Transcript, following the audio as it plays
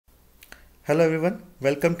Hello everyone,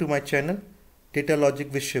 welcome to my channel Data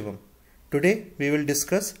Logic with Shivam. Today we will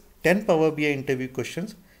discuss 10 Power BI interview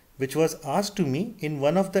questions which was asked to me in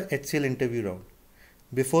one of the HCL interview round.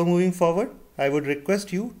 Before moving forward, I would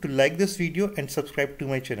request you to like this video and subscribe to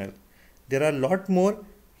my channel. There are a lot more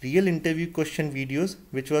real interview question videos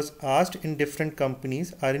which was asked in different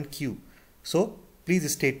companies are in queue. So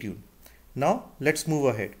please stay tuned. Now let's move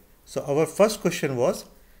ahead. So our first question was,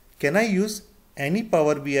 can I use any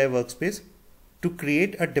Power BI workspace to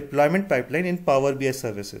create a deployment pipeline in Power BI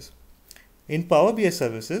services? In Power BI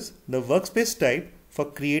services, the workspace type for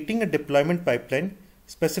creating a deployment pipeline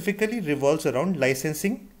specifically revolves around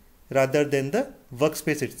licensing rather than the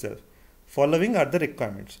workspace itself. Following are the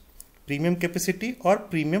requirements: premium capacity or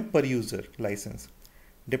premium per user license.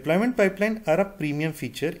 Deployment pipeline are a premium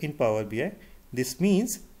feature in Power BI. This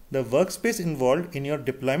means the workspace involved in your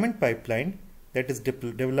deployment pipeline, that is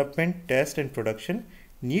development, test and production,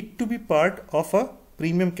 need to be part of a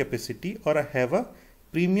premium capacity or have a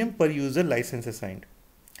premium per user license assigned.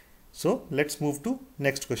 So let's move to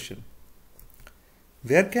next question.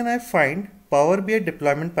 Where can I find Power BI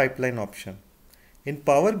deployment pipeline option? In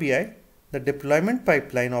Power BI, the deployment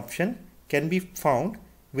pipeline option can be found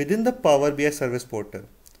within the Power BI service portal.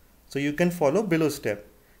 So you can follow below step.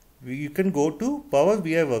 You can go to Power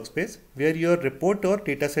BI workspace where your report or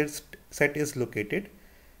dataset set is located.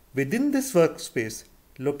 Within this workspace,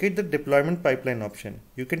 locate the deployment pipeline option.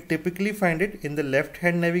 You can typically find it in the left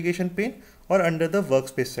hand navigation pane or under the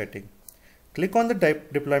workspace setting. Click on the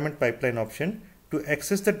deployment pipeline option to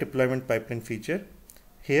access the deployment pipeline feature.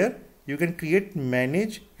 Here you can create,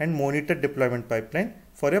 manage and monitor deployment pipeline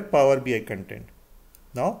for your Power BI content.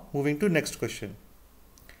 Now moving to next question.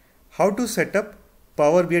 How to set up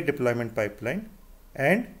Power BI deployment pipeline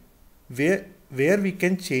and where we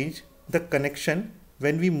can change the connection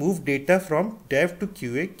when we move data from dev to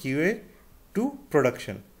QA to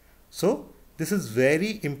production. So this is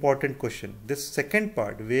very important question. This second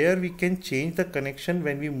part, where we can change the connection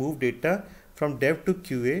when we move data from dev to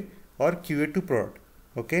QA or QA to prod.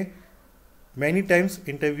 Okay. Many times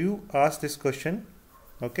interview asks this question.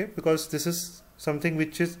 Okay. Because this is something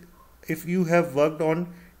which is, if you have worked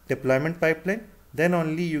on deployment pipeline, then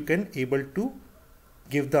only you can able to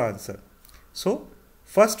give the answer. So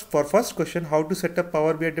for first question, how to set up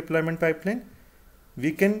Power BI deployment pipeline?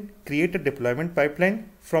 We can create a deployment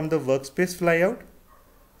pipeline from the workspace flyout.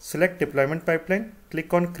 Select deployment pipeline,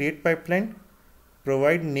 click on create pipeline,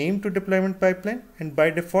 provide name to deployment pipeline, and by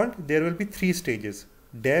default there will be 3 stages: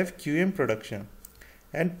 dev, QA and production.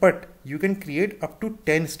 But you can create up to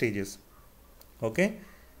 10 stages. Okay.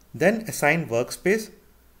 Then assign workspace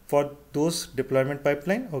for those deployment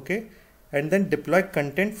pipeline. Okay. And then deploy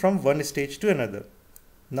content from one stage to another.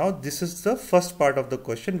 Now this is the first part of the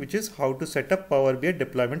question, which is how to set up Power BI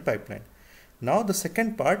deployment pipeline. Now the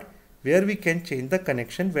second part, where we can change the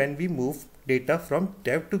connection when we move data from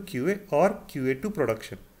dev to QA or QA to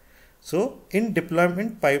production. So in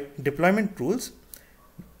deployment rules,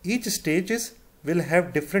 each stages will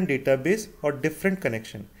have different database or different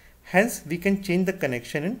connection. Hence we can change the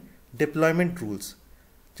connection in deployment rules.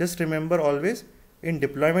 Just remember always, in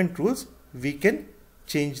deployment rules we can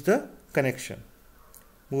change the connection.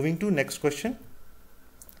 Moving to next question.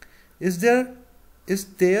 Is there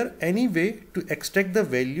any way to extract the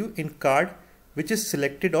value in card which is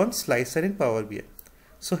selected on slicer in Power BI?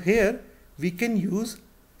 So here we can use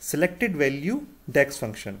selected value DAX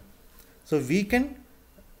function. So we can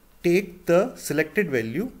take the selected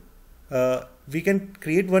value, we can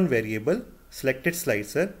create one variable selected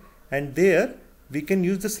slicer, and there we can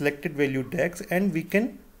use the selected value DAX, and we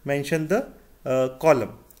can mention the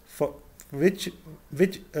column for which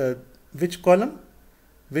column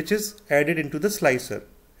which is added into the slicer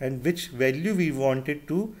and which value we wanted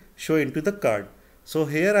to show into the card. So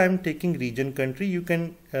here I am taking region country. You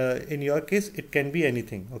can in your case it can be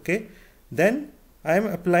anything. Okay. Then I am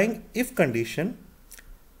applying if condition,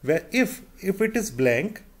 where if it is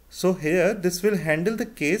blank, so here this will handle the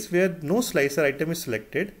case where no slicer item is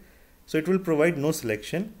selected, so it will provide no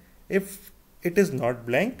selection. If it is not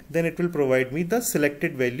blank, then it will provide me the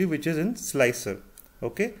selected value which is in slicer.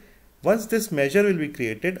 Okay. Once this measure will be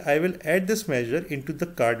created, I will add this measure into the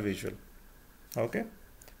card visual. Okay.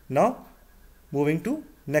 Now moving to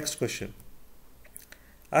next question.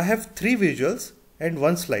 I have 3 visuals and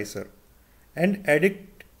 1 slicer, and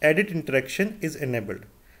edit interaction is enabled,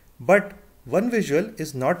 but one visual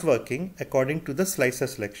is not working according to the slicer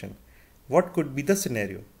selection. What could be the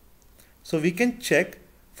scenario? So we can check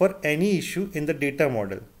for any issue in the data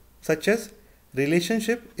model, such as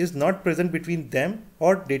relationship is not present between them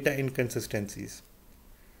or data inconsistencies.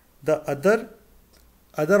 The other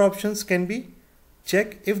Other options can be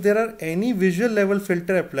check if there are any visual level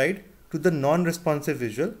filter applied to the non-responsive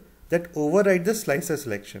visual that override the slicer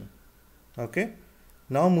selection. Okay.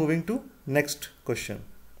 Now moving to next question.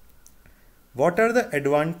 What are the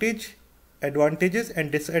advantages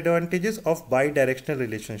and disadvantages of bidirectional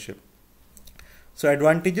relationship? So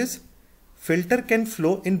advantages: filter can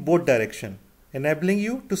flow in both directions, enabling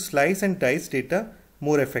you to slice and dice data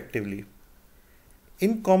more effectively.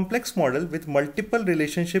 In complex model with multiple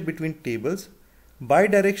relationship between tables,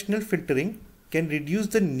 bidirectional filtering can reduce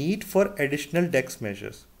the need for additional DAX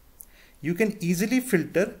measures. You can easily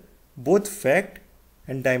filter both fact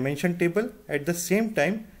and dimension table at the same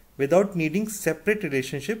time without needing separate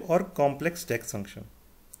relationship or complex DAX function.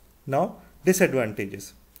 Now,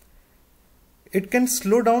 disadvantages. It can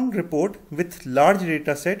slow down report with large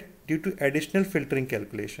dataset due to additional filtering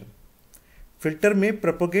calculation. Filter may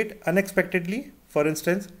propagate unexpectedly. For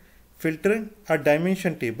instance, filtering a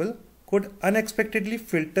dimension table could unexpectedly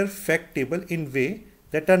filter fact table in way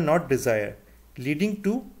that are not desired, leading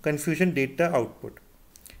to confusion data output.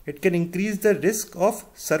 It can increase the risk of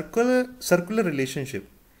circular relationship,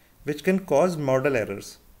 which can cause model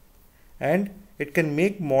errors, and it can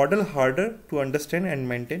make model harder to understand and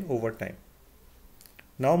maintain over time.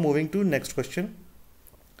 Now moving to next question.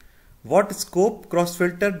 What scope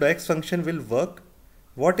cross-filter DAX function will work?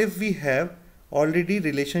 What if we have already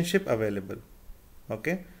relationship available?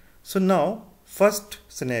 Okay. So now first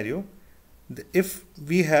scenario, if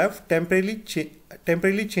we have temporarily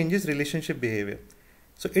changes relationship behavior.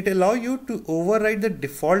 So it allows you to override the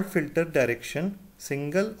default filter direction,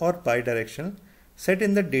 single or bidirectional, set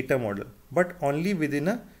in the data model, but only within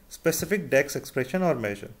a specific DAX expression or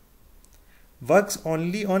measure. Works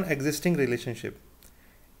only on existing relationship.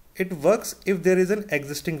 It works if there is an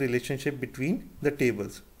existing relationship between the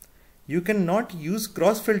tables. You cannot use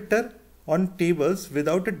cross filter on tables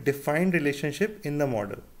without a defined relationship in the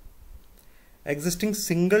model. Existing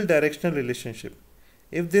single directional relationship.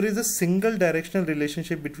 If there is a single directional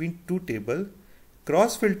relationship between two tables,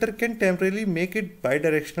 cross filter can temporarily make it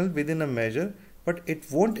bidirectional within a measure, but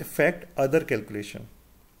it won't affect other calculation.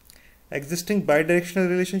 Existing bidirectional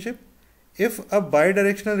relationship. If a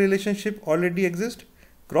bidirectional relationship already exists,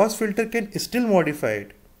 cross filter can still modify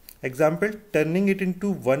it. Example, turning it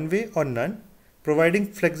into one way or none, providing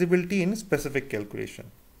flexibility in specific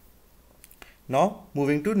calculation. Now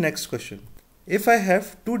moving to next question. If I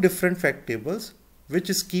have two different fact tables, which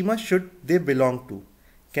schema should they belong to?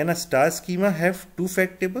 Can a star schema have two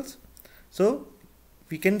fact tables? So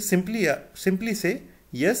we can simply say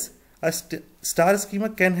yes, a star schema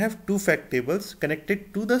can have two fact tables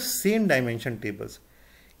connected to the same dimension tables.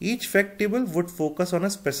 Each fact table would focus on a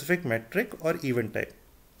specific metric or event type.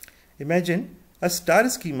 Imagine a star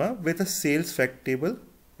schema with a sales fact table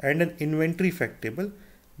and an inventory fact table,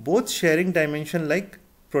 both sharing dimension like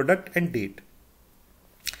product and date.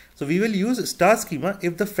 So we will use star schema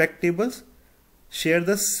if the fact tables share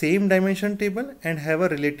the same dimension table and have a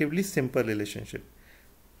relatively simple relationship.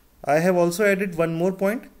 I have also added one more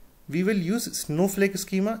point. We will use snowflake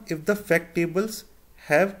schema if the fact tables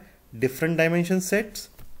have different dimension sets,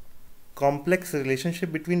 complex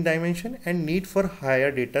relationship between dimension, and need for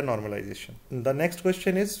higher data normalization. The next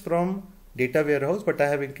question is from data warehouse, but I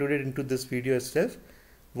have included into this video itself.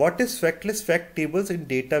 What is factless fact tables in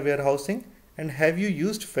data warehousing, and have you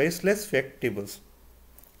used faceless fact tables?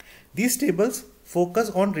 These tables focus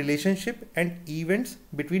on relationship and events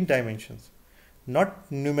between dimensions, not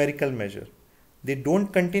numerical measure. They don't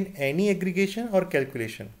contain any aggregation or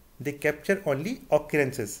calculation. They capture only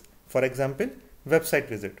occurrences. For example, website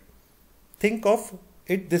visit. Think of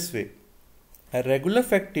it this way. A regular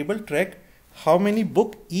fact table track how many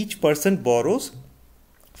books each person borrows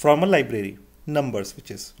from a library. Numbers, which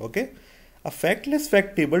is okay. A factless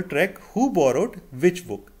fact table track who borrowed which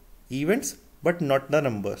book. Events, but not the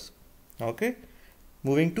numbers. Okay.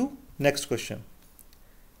 Moving to next question.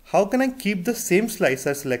 How can I keep the same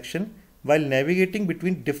slicer selection while navigating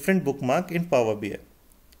between different bookmarks in Power BI?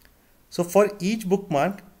 So for each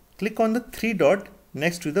bookmark, click on the three dot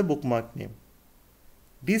next to the bookmark name.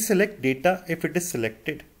 Deselect data if it is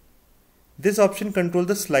selected. This option controls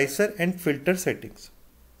the slicer and filter settings.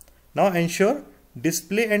 Now ensure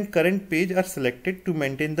display and current page are selected to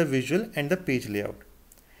maintain the visual and the page layout.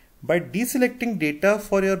 By deselecting data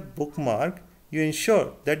for your bookmark, you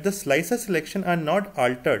ensure that the slicer selection are not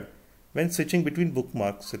altered when switching between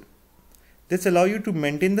bookmarks. This allows you to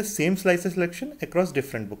maintain the same slicer selection across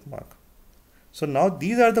different bookmarks. So now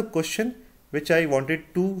these are the questions which I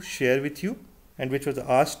wanted to share with you and which was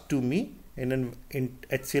asked to me in an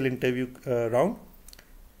HCL interview round.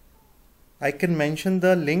 I can mention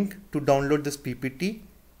the link to download this PPT.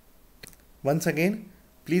 Once again,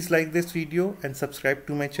 please like this video and subscribe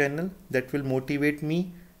to my channel. That will motivate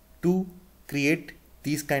me to create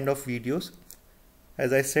these kind of videos.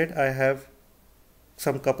 As I said, I have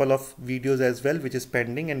some couple of videos as well which is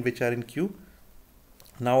pending and which are in queue.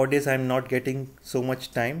 Nowadays I'm not getting so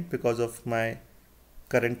much time because of my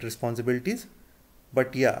current responsibilities,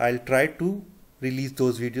 but yeah, I'll try to release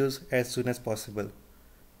those videos as soon as possible.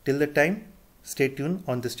 Till the time, stay tuned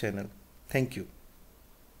on this channel. Thank you.